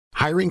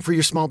Hiring for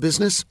your small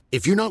business?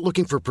 If you're not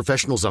looking for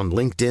professionals on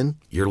LinkedIn,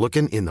 you're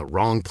looking in the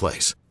wrong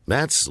place.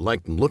 That's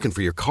like looking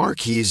for your car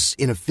keys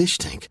in a fish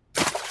tank.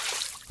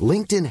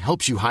 LinkedIn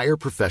helps you hire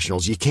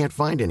professionals you can't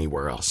find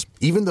anywhere else,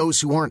 even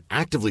those who aren't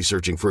actively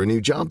searching for a new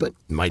job but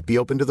might be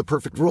open to the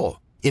perfect role.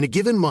 In a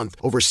given month,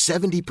 over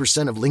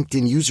 70% of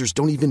LinkedIn users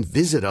don't even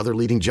visit other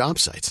leading job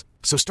sites.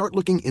 So start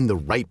looking in the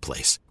right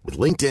place. With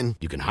LinkedIn,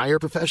 you can hire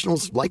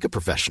professionals like a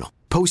professional.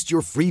 Post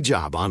your free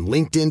job on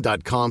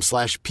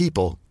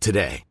linkedin.com/people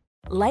today.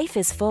 Life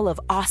is full of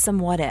awesome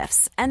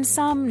what-ifs, and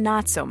some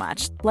not so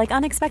much, like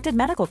unexpected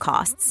medical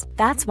costs.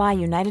 That's why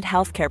United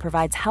Healthcare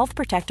provides Health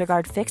Protector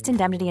Guard fixed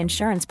indemnity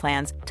insurance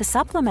plans to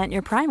supplement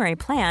your primary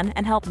plan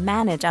and help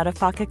manage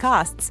out-of-pocket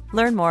costs.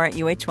 Learn more at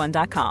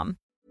uh1.com.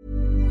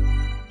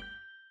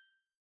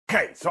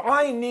 Okay, so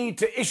I need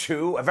to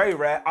issue a very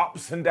rare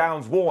ups and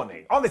downs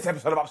warning on this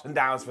episode of Ups and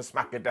Downs for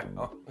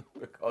Smackdown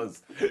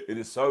because it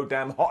is so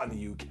damn hot in the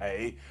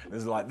UK.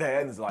 There's a light there,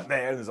 and there's a light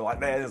there, and there's a light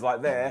there, and there's a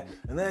light there,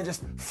 and they're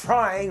just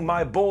frying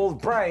my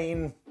bald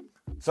brain.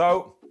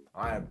 So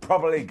I am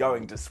probably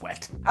going to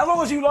sweat. As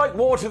long as you like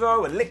water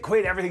though, and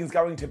liquid, everything's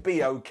going to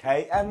be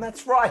okay. And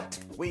that's right,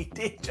 we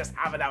did just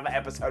have another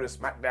episode of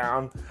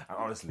Smackdown. And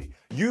honestly,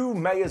 you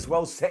may as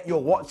well set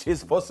your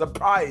watches for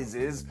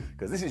surprises,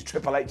 because this is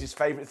Triple H's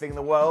favourite thing in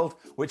the world,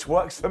 which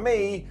works for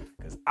me,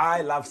 because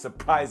I love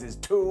surprises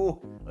too.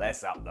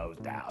 Let's up those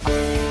down.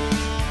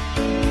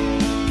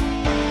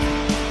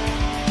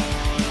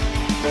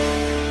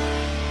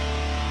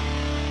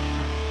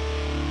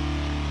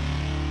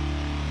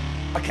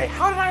 Okay,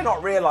 how did I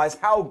not realise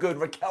how good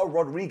Raquel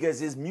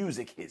Rodriguez's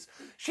music is?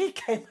 She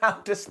came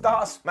out to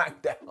start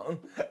SmackDown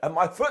and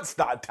my foot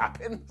started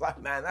tapping. I was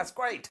like, man, that's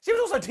great. She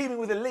was also teaming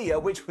with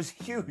Aaliyah, which was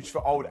huge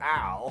for old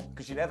Al,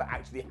 because she never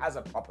actually has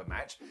a proper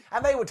match.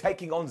 And they were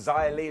taking on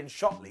Xia Li and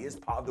Shot Li as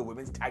part of the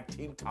women's tag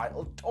team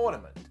title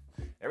tournament.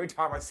 Every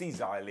time I see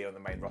Xia Li on the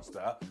main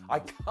roster, I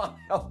can't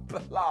help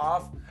but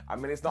laugh. I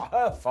mean, it's not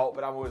her fault,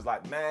 but I'm always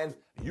like, man,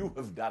 you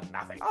have done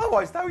nothing.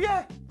 Otherwise, though,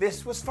 yeah,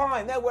 this was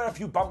fine. There were a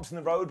few bumps in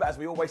the road, but as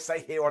we always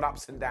say here on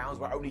Ups and Downs,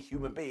 we're only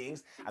human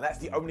beings, and that's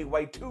the only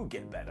way to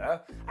get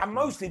better. And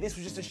mostly, this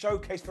was just a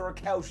showcase for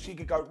Raquel. She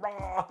could go,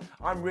 rah,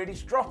 I'm really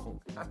strong.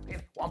 I mean,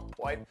 at one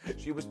point,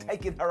 she was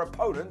taking her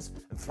opponents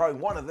and throwing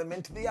one of them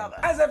into the other.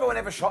 As ever,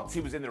 whenever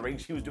Shotzi was in the ring,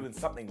 she was doing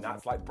something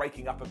nuts, like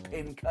breaking up a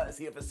pin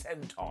courtesy of a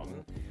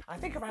senton. I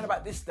think around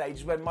about this stage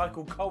is when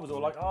Michael Cole was all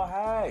like, oh,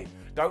 hey,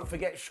 don't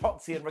forget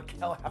Shotzi and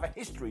Raquel have a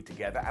history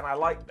together, and I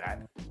like that.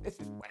 This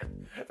is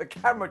when the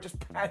camera just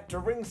panned to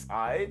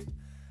ringside,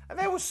 and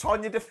there was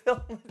Sonya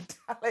Deville and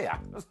Natalya.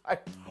 I was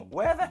like,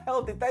 where the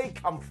hell did they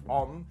come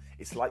from?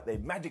 It's like they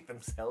magicked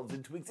themselves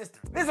into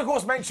existence. This, of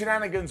course, meant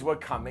shenanigans were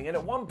coming, and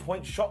at one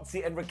point,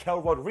 Shotzi and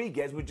Raquel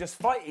Rodriguez were just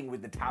fighting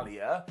with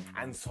Natalya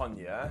and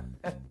Sonya.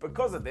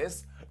 Because of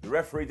this, the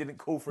referee didn't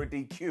call for a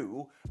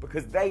DQ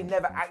because they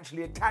never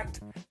actually attacked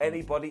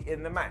anybody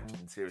in the match.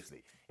 And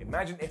seriously,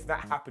 imagine if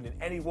that happened in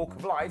any walk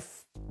of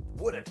life.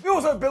 Wouldn't. We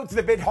also built to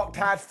the bid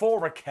Hoctad for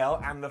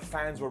Raquel, and the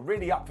fans were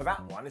really up for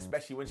that one,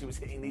 especially when she was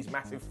hitting these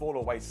massive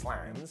fall-away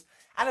slams.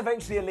 And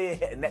eventually Aaliyah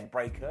hit a neck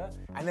breaker,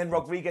 and then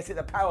Rodriguez hit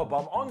the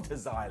powerbomb onto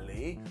Xia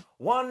Li.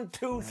 1,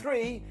 2,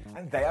 3,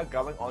 and they are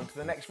going on to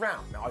the next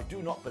round. Now, I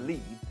do not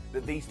believe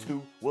that these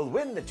two will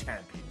win the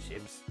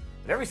championships,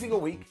 but every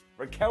single week,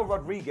 Raquel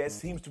Rodriguez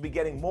seems to be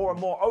getting more and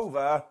more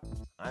over.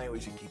 I think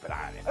we should keep an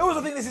eye on it. I also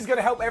think this is going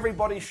to help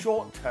everybody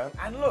short term.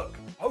 And look,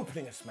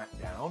 opening a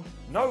SmackDown,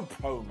 no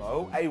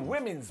promo, a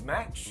women's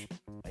match.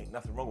 Ain't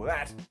nothing wrong with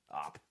that.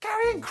 Up.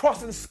 Karrion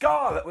Kross and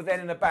Scarlett were then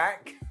in the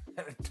back.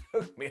 And it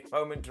took me a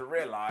moment to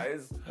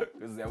realise,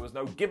 because there was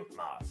no gimp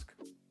mask.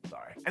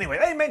 Sorry. Anyway,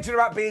 they mentioned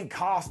about being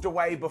cast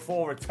away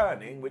before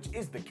returning, which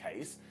is the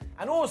case,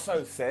 and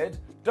also said,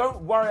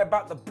 don't worry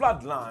about the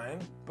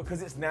bloodline,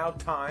 because it's now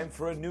time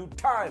for a new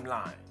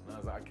timeline. And I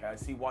was like, okay, I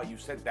see why you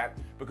said that,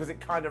 because it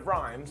kind of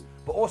rhymes,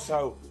 but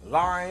also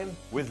line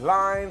with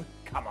line,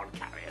 come on,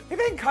 Karrion. He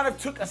then kind of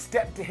took a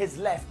step to his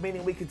left,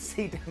 meaning we could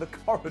see down the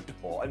corridor,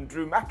 and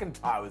Drew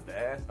McIntyre was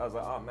there. I was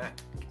like, oh man,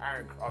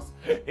 Karrion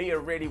Kross, he a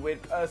really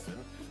weird person.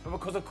 But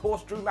because, of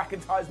course, Drew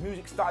McIntyre's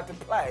music started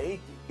to play,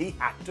 he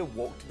had to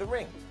walk to the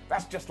ring.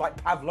 That's just like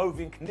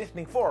Pavlovian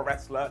conditioning for a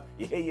wrestler.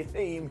 You hear your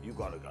theme, you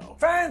gotta go.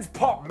 Fans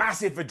pop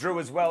massive for Drew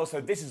as well,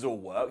 so this has all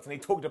worked. And he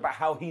talked about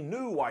how he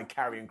knew why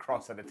Karrion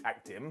Kross had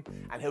attacked him,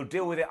 and he'll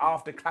deal with it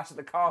after Clash at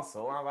the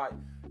Castle. And I'm like,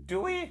 do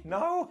we?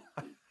 No?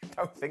 I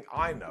don't think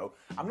I know.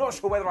 I'm not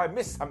sure whether I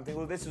missed something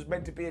or this was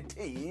meant to be a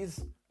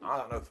tease. I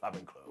don't know if I've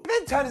been clue. He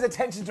then turned his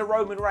attention to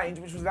Roman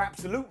Reigns, which was an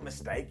absolute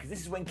mistake, because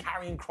this is when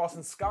Karrion Kross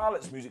and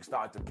Scarlett's music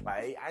started to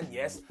play, and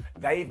yes,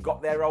 they've got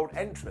their old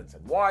entrance.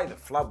 And why the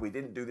flub we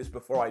didn't do this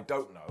before, I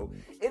don't know.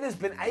 It has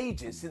been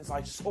ages since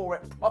I saw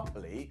it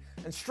properly,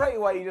 and straight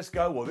away you just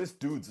go, well, this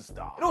dude's a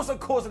star. It also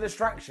caused a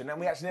distraction, and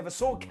we actually never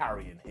saw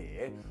Karrion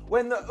here.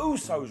 When the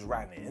Usos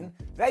ran in,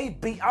 they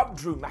beat up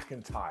Drew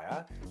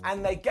McIntyre,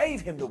 and they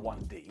gave him the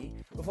 1D,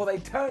 before they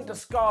turned to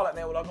Scarlett, and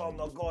they were like, oh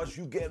my gosh,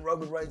 you get in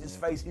Roman Reigns'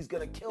 face, he's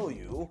gonna kill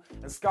you.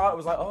 And Scarlett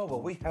was like, oh,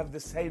 well, we have the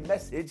same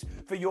message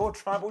for your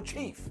tribal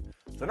chief.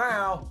 So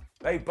now,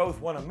 they both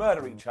want to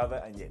murder each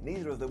other, and yet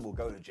neither of them will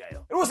go to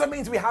jail. It also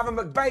means we have a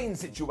McBain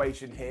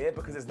situation here,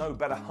 because there's no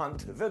better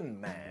hunt than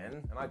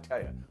man. And I tell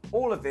you,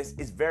 all of this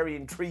is very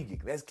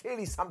intriguing. There's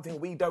clearly something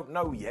we don't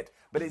know yet,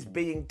 but it's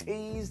being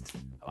teased.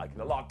 I like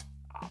it a lot.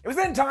 It was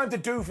then time to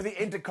do for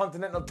the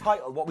Intercontinental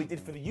title what we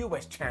did for the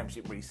US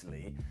Championship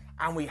recently,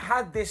 and we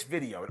had this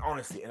video, and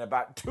honestly, in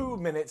about 2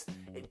 minutes,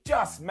 it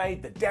just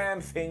made the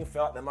damn thing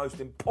feel like the most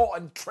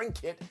important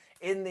trinket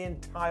in the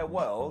entire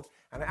world,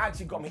 and it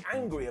actually got me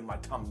angry in my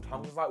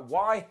tum-tum. I was like,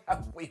 why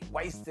have we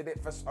wasted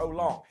it for so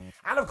long?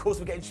 And of course,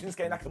 we're getting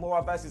Shinsuke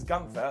Nakamura versus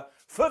Gunther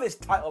for this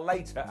title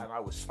later, and I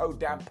was so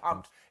damn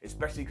pumped,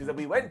 especially because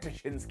we went to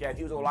Shinsuke and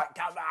he was all like,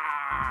 come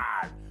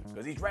on,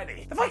 because he's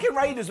ready. The Viking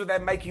Raiders were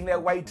then making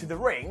their way to the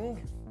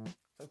ring,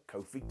 so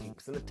Kofi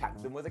Kingston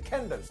attacked them with a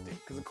kendo stick,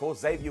 because of course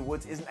Xavier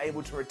Woods isn't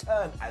able to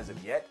return as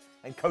of yet,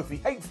 and Kofi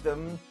hates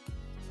them.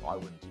 Why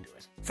wouldn't he do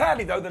it?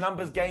 Sadly though, the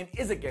numbers game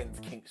is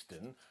against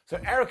Kingston, so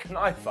Eric and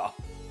Ivar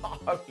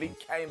only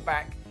came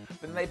back,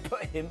 but then they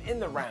put him in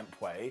the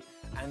rampway,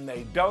 and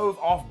they dove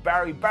off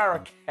Barry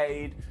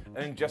Barricade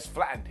and just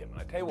flattened him.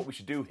 And I tell you what we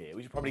should do here.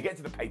 We should probably get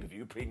to the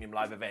pay-per-view premium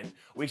live event.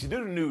 We should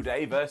do the New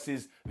Day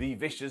versus the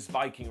vicious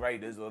Viking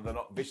Raiders, although they're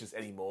not vicious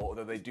anymore,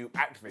 although they do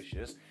act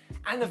vicious.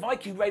 And the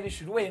Viking Raiders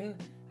should win,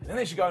 and then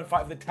they should go and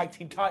fight for the tag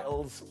team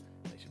titles.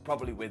 They should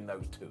probably win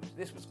those too.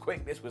 This was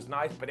quick, this was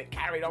nice, but it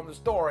carried on the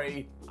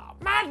story.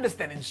 Madness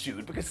then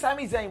ensued because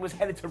Sami Zayn was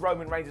headed to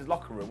Roman Reigns'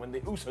 locker room when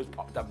the Usos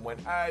popped up and went,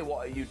 hey,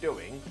 what are you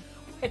doing?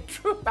 When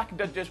Drew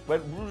McIntyre just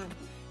went,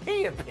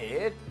 he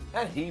appeared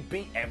and he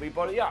beat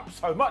everybody up.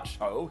 So much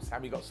so,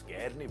 Sami got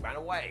scared and he ran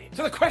away.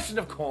 So the question,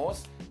 of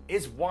course,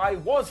 is why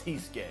was he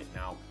scared?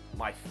 Now,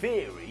 my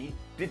theory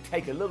did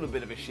take a little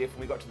bit of a shift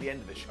when we got to the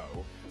end of the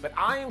show, but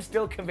I am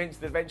still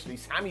convinced that eventually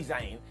Sami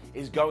Zayn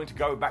is going to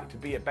go back to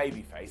be a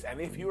babyface. And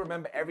if you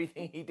remember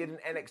everything he did in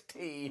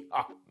NXT,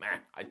 oh man,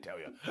 I tell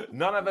you,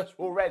 none of us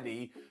were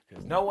ready,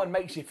 because no one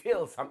makes you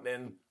feel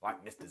something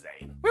like Mr.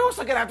 Zayn. We're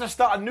also going to have to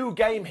start a new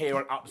game here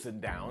on Ups and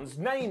Downs,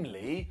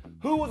 namely,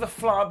 who of the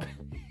flub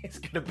is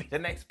going to be the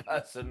next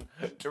person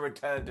to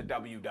return to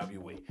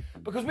WWE?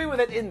 Because we were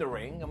then in the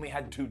ring, and we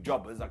had two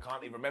jobbers, I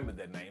can't even remember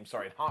their names,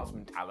 sorry,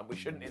 enhancement talent, we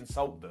shouldn't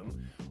insult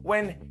them,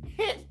 when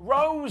Hit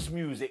Rose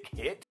music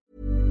hit.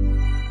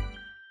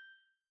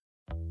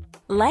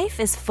 Life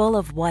is full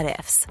of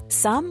what-ifs.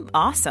 Some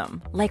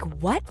awesome, like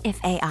what if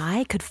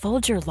AI could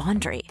fold your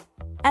laundry?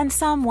 And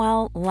some,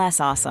 well, less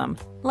awesome,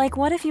 like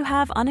what if you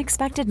have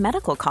unexpected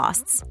medical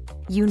costs?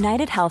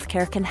 United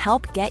Healthcare can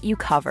help get you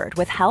covered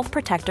with Health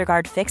Protector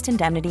Guard fixed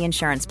indemnity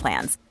insurance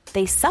plans.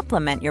 They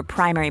supplement your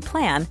primary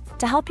plan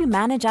to help you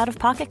manage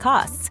out-of-pocket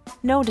costs.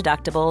 No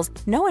deductibles,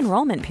 no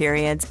enrollment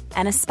periods,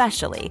 and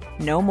especially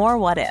no more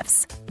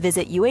what-ifs.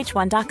 Visit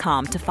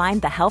uh1.com to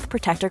find the Health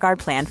Protector Guard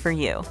plan for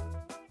you.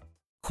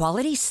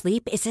 Quality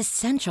sleep is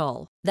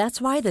essential.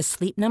 That's why the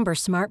Sleep Number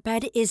Smart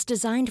Bed is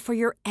designed for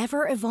your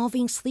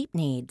ever-evolving sleep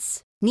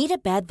needs. Need a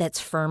bed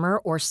that's firmer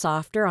or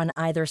softer on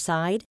either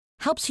side?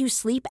 Helps you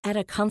sleep at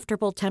a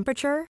comfortable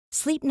temperature?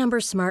 Sleep Number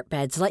Smart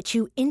Beds let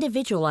you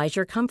individualize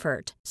your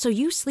comfort, so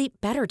you sleep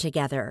better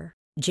together.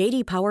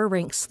 J.D. Power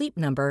ranks Sleep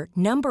Number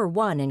number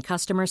 1 in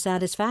customer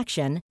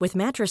satisfaction with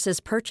mattresses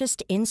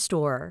purchased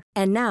in-store.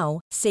 And now,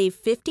 save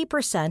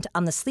 50%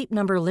 on the Sleep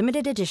Number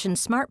Limited Edition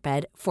Smart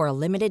Bed for a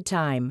limited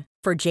time.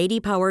 For J.D.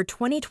 Power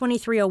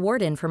 2023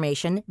 award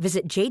information,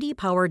 visit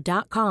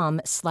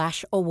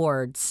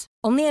jdpower.com/awards.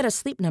 Only at a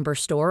Sleep Number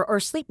store or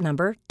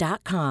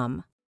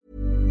sleepnumber.com.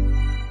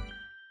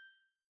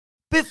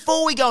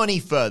 Before we go any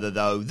further,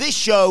 though, this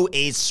show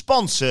is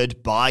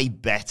sponsored by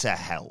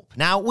BetterHelp.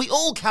 Now, we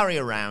all carry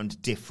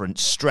around different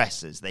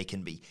stressors. They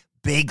can be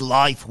big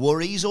life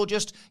worries or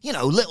just,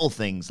 little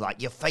things like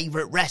your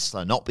favorite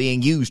wrestler not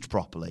being used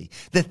properly.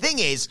 The thing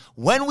is,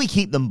 when we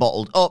keep them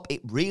bottled up,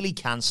 it really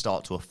can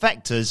start to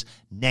affect us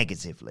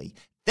negatively.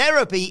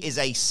 Therapy is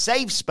a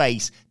safe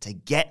space to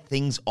get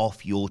things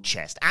off your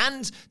chest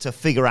and to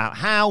figure out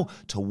how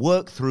to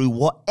work through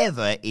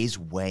whatever is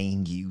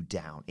weighing you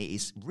down. It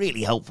is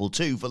really helpful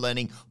too for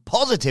learning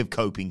positive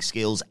coping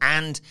skills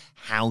and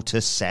how to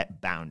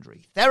set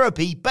boundaries.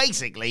 Therapy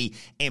basically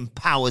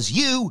empowers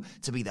you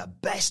to be the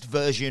best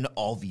version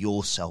of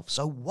yourself.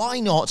 So why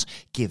not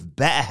give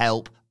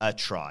BetterHelp a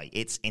try?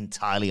 It's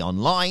entirely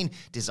online,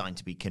 designed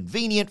to be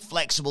convenient,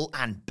 flexible,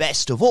 and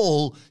best of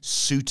all,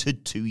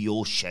 suited to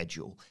your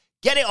schedule.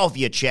 Get it off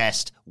your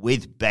chest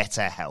with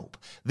BetterHelp.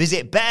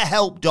 Visit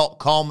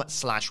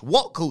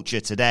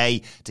betterhelp.com/whatculture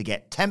today to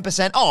get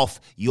 10%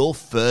 off your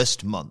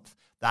first month.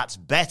 That's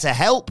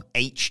BetterHelp,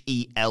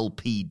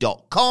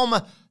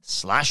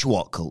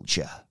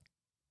 HELP.com/whatculture.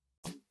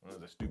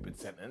 stupid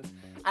sentence.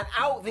 And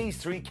out these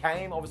three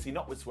came, obviously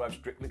not with Swerve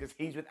Strickland because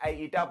he's with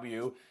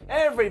AEW.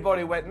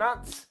 Everybody went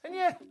nuts, and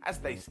yeah, as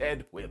they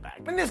said, we're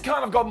back. But this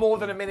can't have got more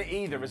than a minute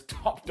either, as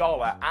Top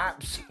Dollar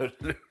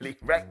absolutely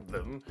wrecked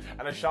them,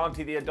 and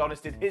Ashanti the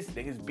Adonis did his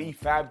thing as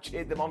B-Fab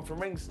cheered them on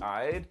from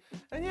ringside.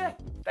 And yeah,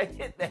 they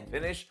hit their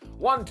finish,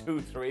 1,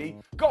 2, 3,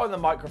 got on the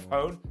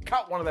microphone,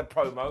 cut one of their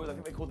promos. I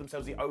think they called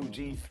themselves the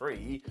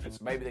OG3, so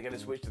maybe they're going to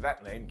switch to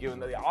that name, given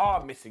that they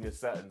are missing a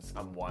certain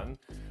someone.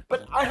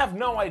 But I have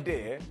no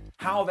idea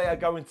how they are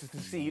going to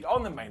succeed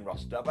on the main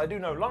roster, but I do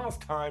know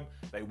last time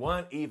they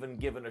weren't even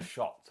given a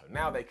shot. So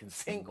now they can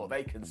sink or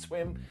they can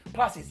swim.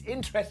 Plus, it's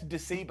interesting to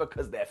see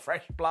because they're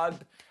fresh blood,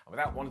 and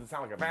without wanting to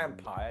sound like a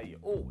vampire, you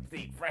always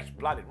eat fresh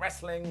blood in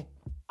wrestling.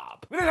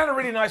 Up. We then had a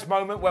really nice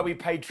moment where we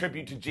paid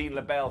tribute to Gene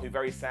LaBelle, who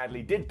very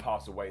sadly did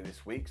pass away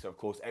this week. So, of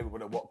course,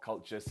 everyone at What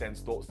Culture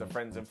sends thoughts to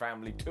friends and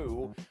family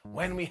too.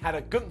 When we had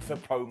a Gunther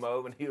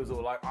promo and he was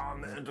all like,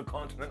 I'm the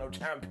Intercontinental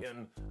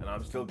Champion and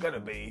I'm still gonna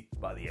be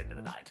by the end of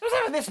the night.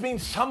 So this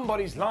means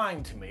somebody's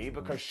lying to me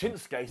because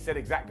Shinsuke said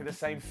exactly the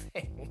same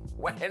thing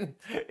when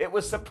it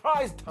was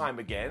surprise time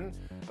again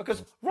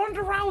because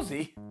Ronda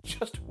Rousey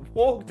just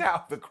walked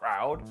out of the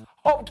crowd,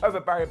 hopped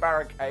over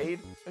barricade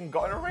and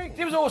got in a ring.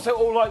 She was also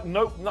all like,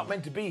 nope, not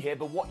meant to be here,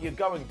 but what you're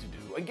going to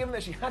do. And given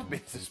that she had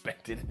been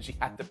suspected and she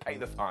had to pay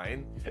the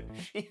fine,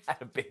 she had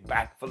a big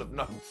bag full of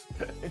notes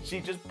and she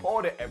just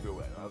poured it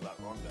everywhere. And I was like,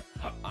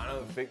 Ronda, I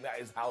don't think that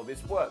is how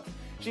this works.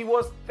 She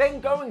was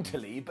then going to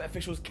leave, but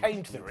officials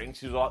came to the ring.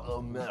 She was like,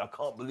 oh man, I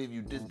can't believe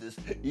you did this,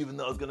 even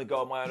though I was going to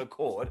go on my own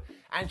accord.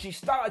 And she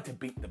started to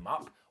beat them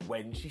up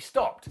when she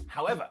stopped.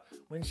 However,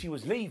 when she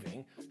was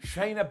leaving,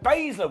 Shayna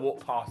Baszler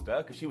walked past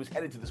her because she was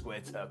headed to the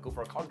square circle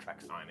for a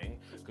contract signing,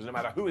 because no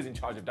matter who is in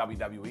charge of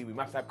WWE, we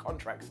must have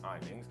contract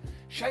signings.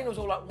 Shayna was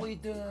all like, what are you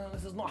doing?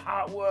 This is not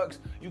how it works.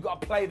 You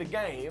got to play the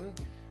game.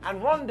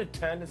 And Ronda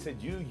turned and said,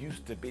 you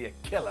used to be a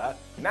killer.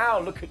 Now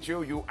look at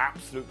you, you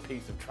absolute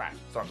piece of trash.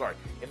 Sorry.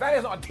 If that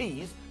is not a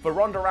tease for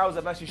Ronda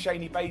Rousey versus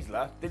Shayna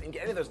Baszler, didn't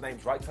get any of those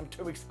names right because I'm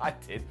too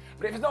excited.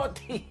 But if it's not a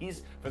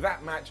tease for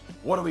that match,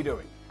 what are we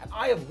doing? And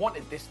I have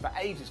wanted this for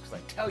ages because I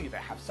tell you, they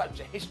have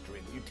such a history.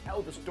 If you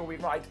tell the story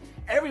right,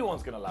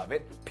 everyone's going to love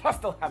it. Plus,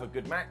 they'll have a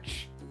good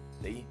match.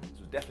 See, this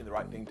was definitely the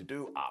right thing to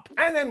do. Up.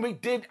 And then we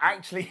did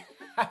actually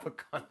have a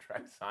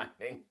contract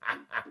signing.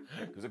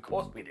 Because of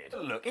course we did.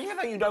 Look, even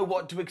though you know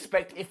what to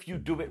expect, if you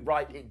do it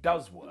right, it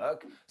does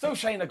work. So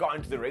Shayna got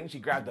into the ring, she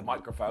grabbed the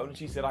microphone, and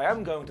she said, I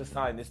am going to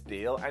sign this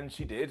deal, and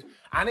she did.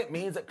 And it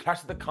means at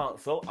Clash of the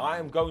Council, I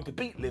am going to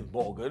beat Liv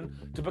Morgan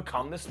to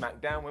become the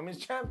SmackDown Women's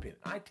Champion.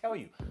 I tell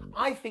you,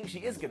 I think she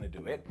is going to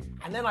do it,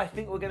 and then I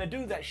think we're going to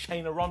do that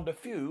Shayna-Ronda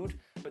feud,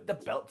 but the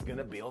belt's going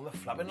to be on the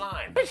flubbing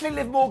line. Eventually,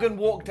 Liv Morgan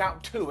walked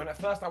out too, and at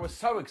first I was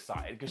so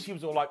excited because she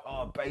was all like,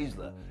 oh,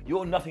 Baszler,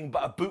 you're nothing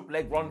but a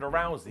bootleg Ronda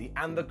Rousey,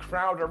 and the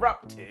crowd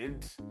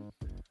erupted.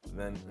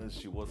 Then, as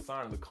she was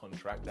signing the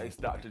contract, they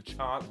started to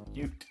chant,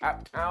 you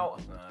tapped out.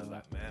 And I was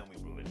like, man,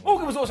 we ruined.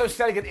 Morgan was also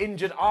selling an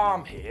injured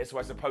arm here, so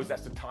I suppose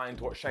that's the tie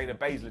into what Shayna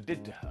Baszler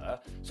did to her.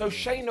 So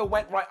Shayna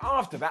went right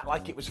after that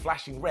like it was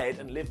flashing red,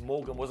 and Liv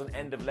Morgan was an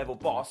end-of-level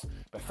boss.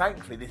 But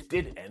thankfully, this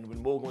did end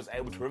when Morgan was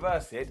able to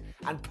reverse it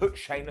and put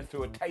Shayna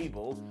through a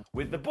table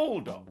with the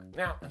Bulldog.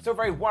 Now, I'm still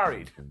very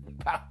worried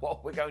about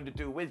what we're going to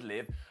do with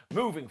Liv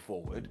moving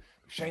forward.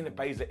 Shayna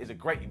Baszler is a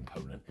great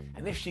opponent,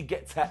 and if she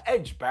gets her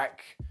edge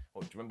back,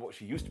 well, do you remember what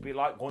she used to be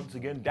like once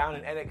again down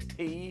in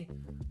NXT?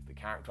 The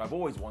character I've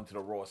always wanted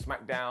on Raw or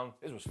SmackDown.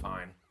 This was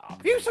fine.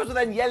 The Usos were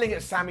then yelling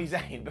at Sami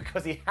Zayn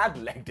because he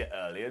had legged it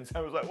earlier, and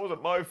Sami was like, it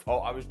wasn't my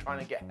fault, I was trying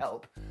to get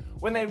help.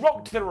 When they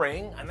rocked to the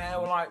ring, and they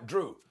were like,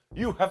 Drew,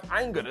 you have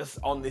angered us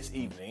on this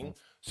evening,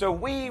 so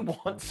we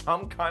want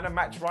some kind of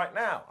match right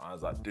now. I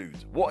was like,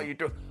 dudes, what are you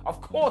doing?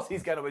 Of course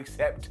he's going to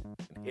accept.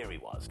 And here he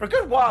was. For a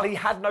good while, he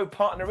had no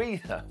partner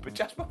either. But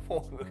just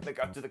before we were going to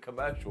go to the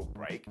commercial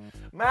break,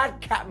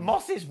 Madcap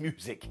Moss's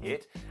music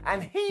hit,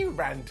 and he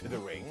ran to the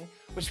ring,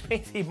 which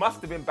means he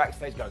must have been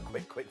backstage going,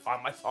 quick,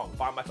 find my song.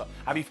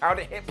 Have you found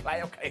it? Hit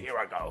play? Okay, here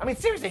I go. I mean,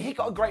 seriously, he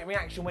got a great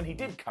reaction when he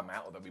did come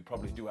out, although we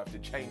probably do have to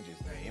change his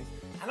name.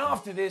 And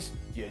after this,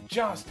 you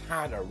just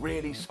had a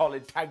really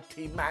solid tag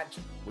team match,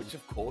 which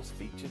of course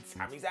featured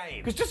Sami Zayn.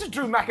 Because just as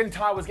Drew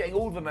McIntyre was getting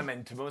all the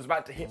momentum and was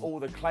about to hit all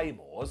the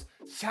claymores,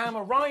 Sam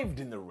arrived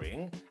in the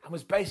ring and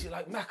was basically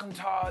like,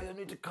 McIntyre, you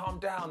need to calm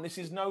down, this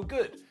is no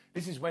good.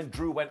 This is when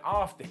Drew went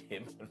after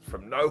him, and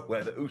from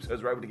nowhere the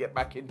Usos were able to get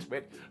back into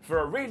it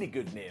for a really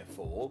good near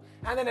fall,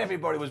 and then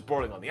everybody was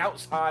brawling on the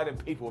outside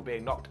and people were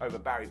being knocked over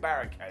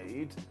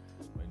barricade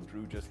when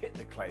Drew just hit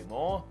the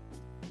claymore.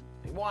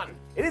 He won.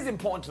 It is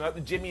important to note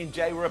that Jimmy and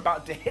Jay were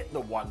about to hit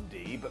the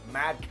 1D, but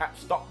Madcap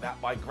stopped that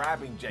by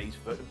grabbing Jay's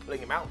foot and pulling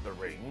him out the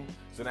ring,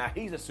 so now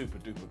he's a super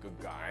duper good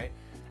guy.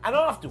 And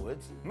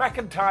afterwards,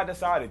 McIntyre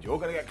decided, you're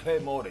going to get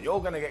Claymore, you're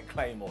going to get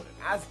Claymore.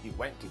 And as he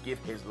went to give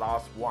his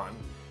last one,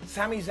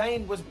 Sami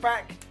Zayn was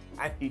back,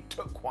 and he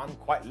took one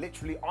quite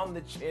literally on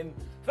the chin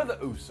for the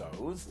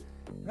Usos.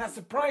 And that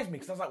surprised me,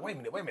 because I was like, wait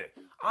a minute.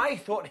 I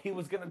thought he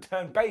was going to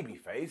turn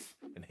babyface,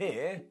 and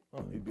here,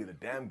 well, he'd been a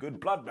damn good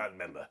Bloodline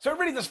member. So it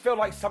really does feel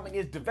like something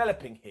is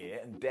developing here,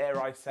 and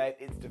dare I say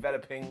it's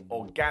developing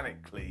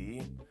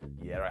organically.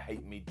 Yeah, I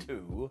hate Me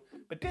Too,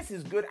 but this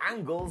is good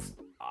angles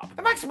up.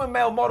 The Maximum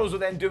Male models were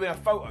then doing a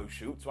photo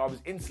shoot, so I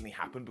was instantly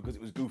happy because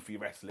it was Goofy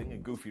Wrestling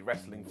and Goofy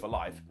Wrestling for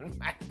life. And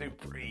Max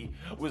Dupree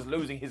was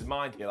losing his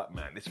mind here, like,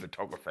 man, this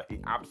photographer, he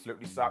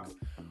absolutely sucks.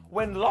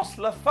 When Los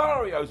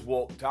Lotharios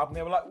walked up and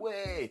they were like,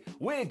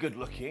 we're good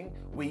looking,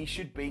 we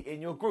should be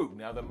in your group.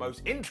 Now, the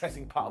most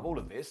interesting part of all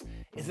of this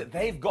is that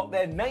they've got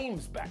their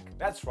names back.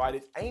 That's right,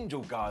 it's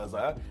Angel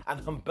Garza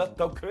and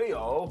Humberto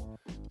Carrillo.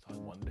 I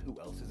wonder who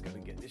else is going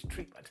to get this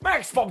treatment.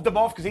 Max fobbed them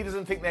off because he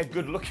doesn't think they're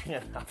good looking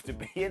enough to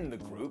be in the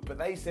group, but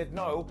they said,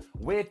 no,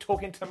 we're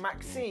talking to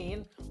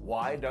Maxine,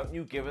 why don't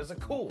you give us a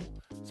call?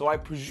 So I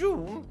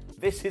presume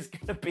this is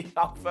going to be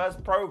our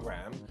first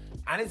program,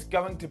 and it's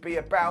going to be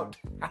about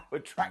how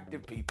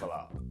attractive people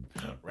are.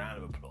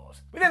 Round of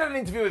applause. We then had an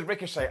interview with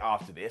Ricochet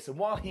after this, and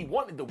while he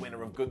wanted the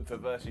winner of Gunther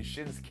versus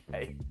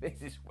Shinsuke,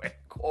 this is where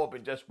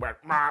Corbin just went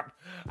map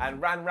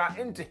and ran right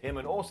into him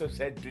and also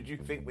said, did you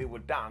think we were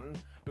done?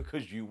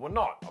 Because you were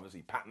not.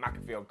 Obviously, Pat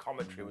McAfee on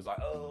commentary was like,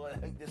 oh, I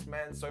hate this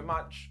man so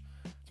much.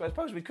 So I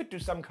suppose we could do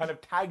some kind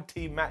of tag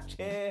team match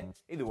here.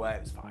 Either way,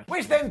 it was fine.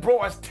 Which then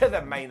brought us to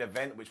the main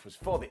event, which was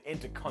for the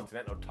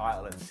Intercontinental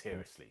title. And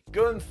seriously,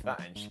 Gunther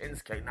and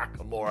Shinsuke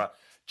Nakamura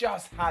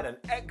just had an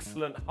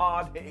excellent,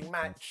 hard-hitting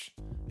match.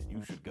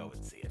 You should go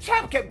and see it.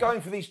 Champ kept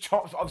going for these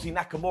chops. Obviously,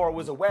 Nakamura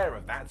was aware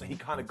of that, so he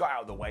kind of got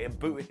out of the way and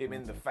booted him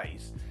in the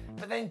face.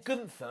 But then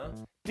Gunther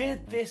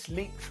did this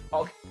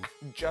leapfrog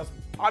and just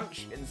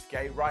punch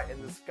Shinsuke right in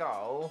the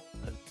skull.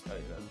 I tell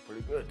you, that was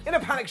pretty good. In a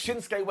panic,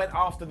 Shinsuke went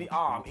after the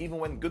arm. Even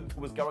when Gunther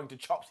was going to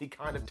chops, he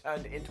kind of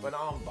turned it into an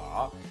arm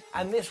bar.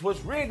 And this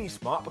was really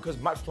smart because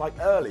much like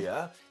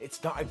earlier, it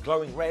started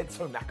glowing red,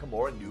 so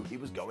Nakamura knew he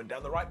was going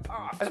down the right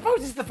path. I suppose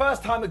this is the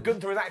first time that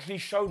Gunther has actually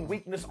shown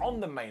weakness on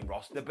the main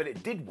roster, but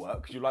it did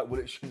work because you're like, well,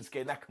 it's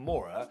Shinsuke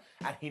Nakamura,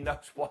 and he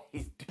knows what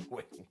he's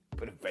doing.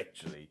 But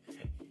eventually,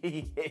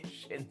 he hit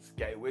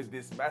Shinsuke with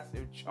this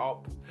massive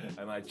chop,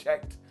 and I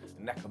checked,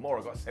 and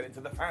Nakamura got sent into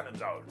the Phantom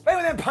Zone. They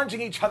were then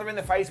punching each other in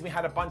the face, and we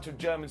had a bunch of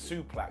German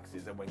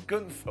suplexes, and when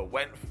Gunther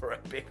went for a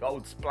big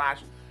old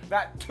splash,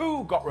 that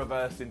too got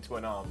reversed into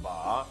an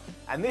armbar,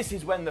 and this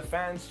is when the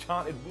fans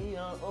chanted, we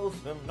are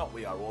awesome, not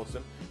we are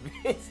awesome,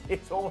 this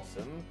is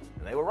awesome,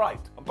 and they were right,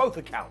 on both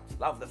accounts.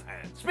 Love the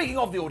fans. Speaking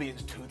of the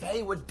audience too,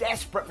 they were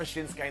desperate for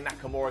Shinsuke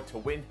Nakamura to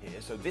win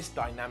here, so this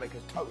dynamic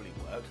has totally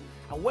worked.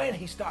 And when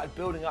he started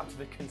building up to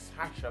the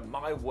Kinshasa,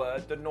 my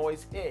word, the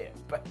noise here.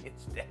 But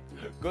instead,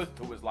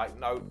 Gunther was like,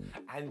 no,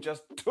 and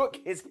just took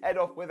his head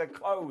off with a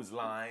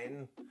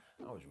clothesline.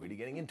 I was really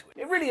getting into it.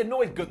 It really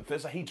annoyed Gunther,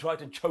 so he tried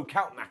to choke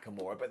out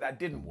Nakamura, but that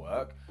didn't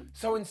work.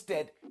 So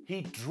instead,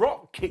 he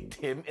drop kicked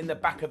him in the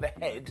back of the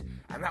head,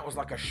 and that was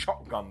like a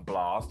shotgun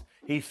blast.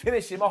 He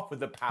finished him off with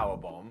the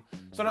powerbomb.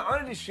 So not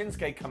only did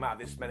Shinsuke come out of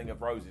this smelling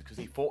of roses because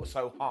he fought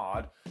so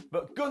hard,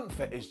 but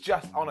Gunther is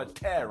just on a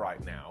tear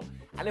right now.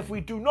 And if we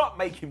do not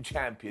make him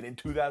champion in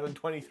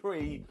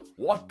 2023,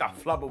 what the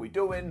flub are we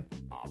doing?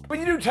 When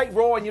you do take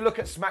Raw and you look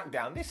at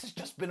SmackDown, this has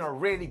just been a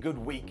really good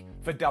week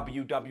for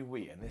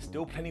WWE, and there's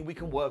still plenty we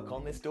can work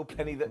on, there's still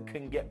plenty that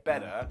can get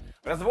better.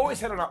 But as I've always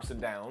said on Ups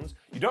and Downs,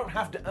 you don't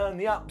have to earn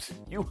the ups,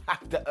 you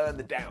have to earn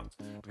the downs.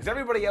 Because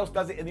everybody else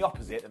does it in the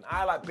opposite, and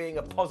I like being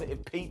a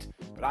positive Pete,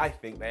 but I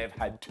think they have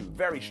had two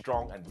very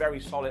strong and very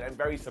solid and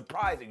very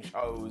surprising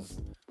shows.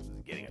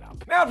 Getting it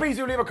up. Now please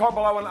do leave a comment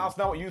below and let us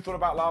know what you thought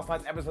about last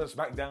night's episode of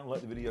SmackDown.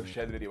 Like the video,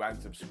 share the video and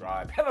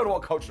subscribe. Head over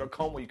to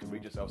whatculture.com where you can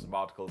read yourself some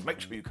articles.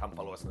 Make sure you come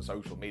follow us on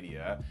social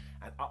media.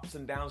 And Ups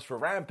and Downs for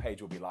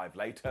Rampage will be live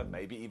later,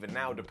 maybe even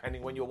now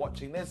depending when you're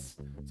watching this.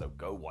 So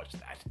go watch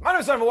that. My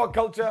name is Simon What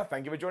Culture.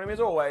 Thank you for joining me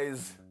as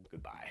always.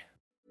 Goodbye.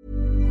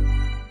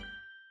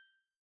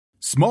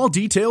 Small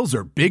details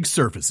are big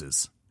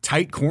surfaces.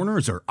 Tight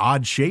corners are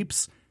odd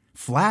shapes.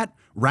 Flat,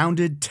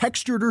 rounded,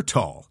 textured, or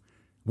tall.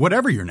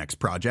 Whatever your next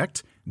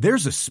project,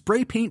 there's a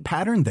spray paint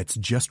pattern that's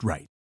just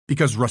right.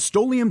 Because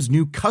Rust-Oleum's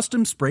new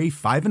Custom Spray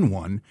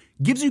 5-in-1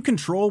 gives you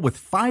control with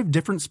 5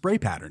 different spray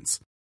patterns.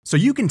 So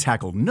you can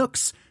tackle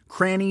nooks,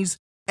 crannies,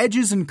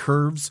 edges, and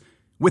curves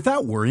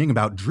without worrying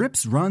about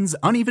drips, runs,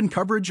 uneven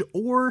coverage,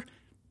 or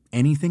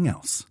anything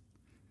else.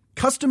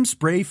 Custom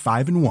Spray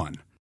 5-in-1.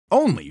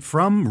 Only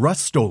from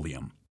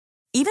Rust-Oleum.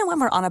 Even when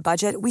we're on a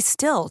budget, we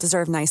still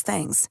deserve nice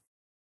things.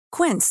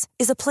 Quince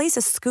is a place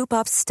to scoop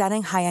up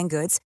stunning high-end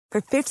goods for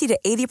 50 to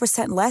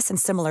 80% less than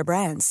similar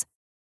brands.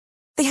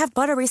 They have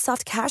buttery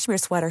soft cashmere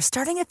sweaters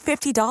starting at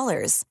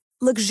 $50,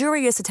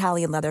 luxurious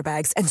Italian leather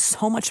bags, and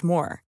so much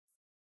more.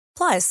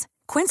 Plus,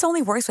 Quince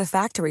only works with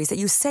factories that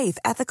use safe,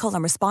 ethical,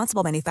 and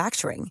responsible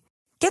manufacturing.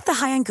 Get the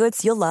high-end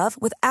goods you'll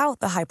love without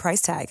the high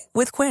price tag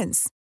with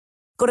Quince.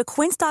 Go to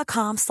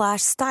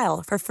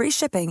quince.com/style for free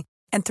shipping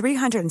and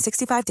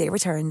 365-day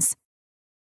returns.